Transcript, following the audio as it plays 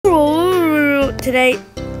today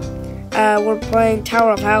we're playing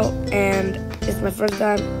Tower of Hell, and it's my first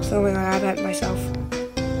time filming on iPad myself,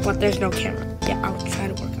 but there's no camera. Yeah, I'll try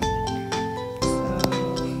to work on it. So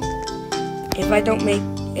if I don't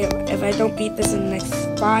beat this in the next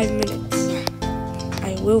 5 minutes,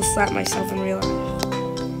 I will slap myself in real life.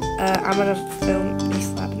 I'm gonna film me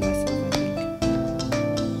slapping myself, I think.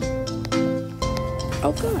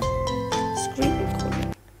 Oh god, screen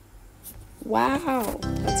recording. Wow,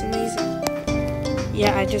 that's amazing.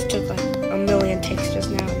 Yeah, I just took like 1,000,000 takes just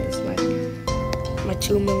now, and it's my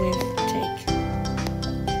 2 millionth take.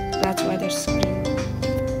 That's why there's screen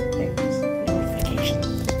things,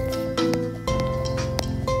 notifications.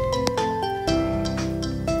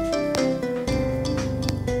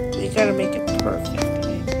 You gotta make it perfect.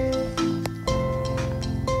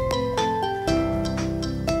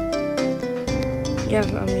 Yeah,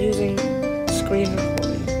 I'm using screen recording.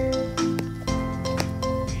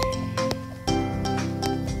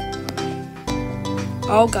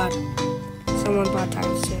 Oh god, someone bought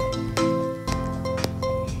 ×2.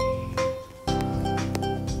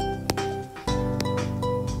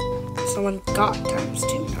 Someone got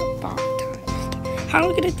 ×2, not bought ×2. How are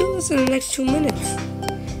we gonna do this in the next 2 minutes?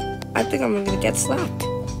 I think I'm gonna get slapped.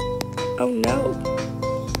 Oh no.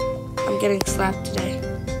 I'm getting slapped today.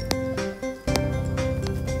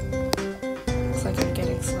 Looks like I'm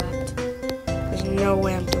getting slapped. There's no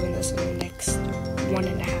way I'm doing this in the next 1.5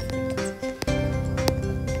 minutes.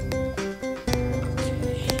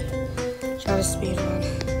 Try to speed run.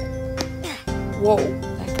 Whoa,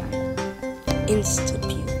 that guy. Insta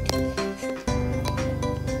puke.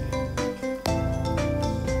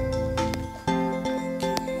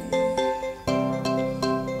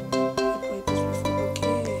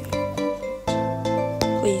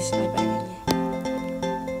 Please, I beg of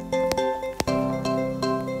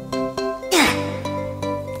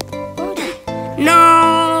you.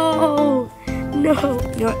 No! No!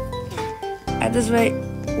 You know what? At this rate,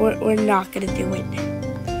 we're not gonna do it.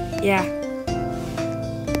 Yeah.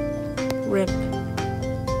 RIP.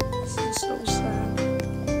 This is so sad.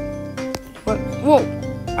 What? Whoa!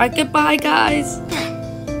 Alright, goodbye, guys!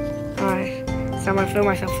 Alright, so I'm gonna film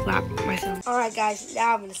myself slap myself. Alright, guys,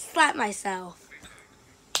 now I'm gonna slap myself.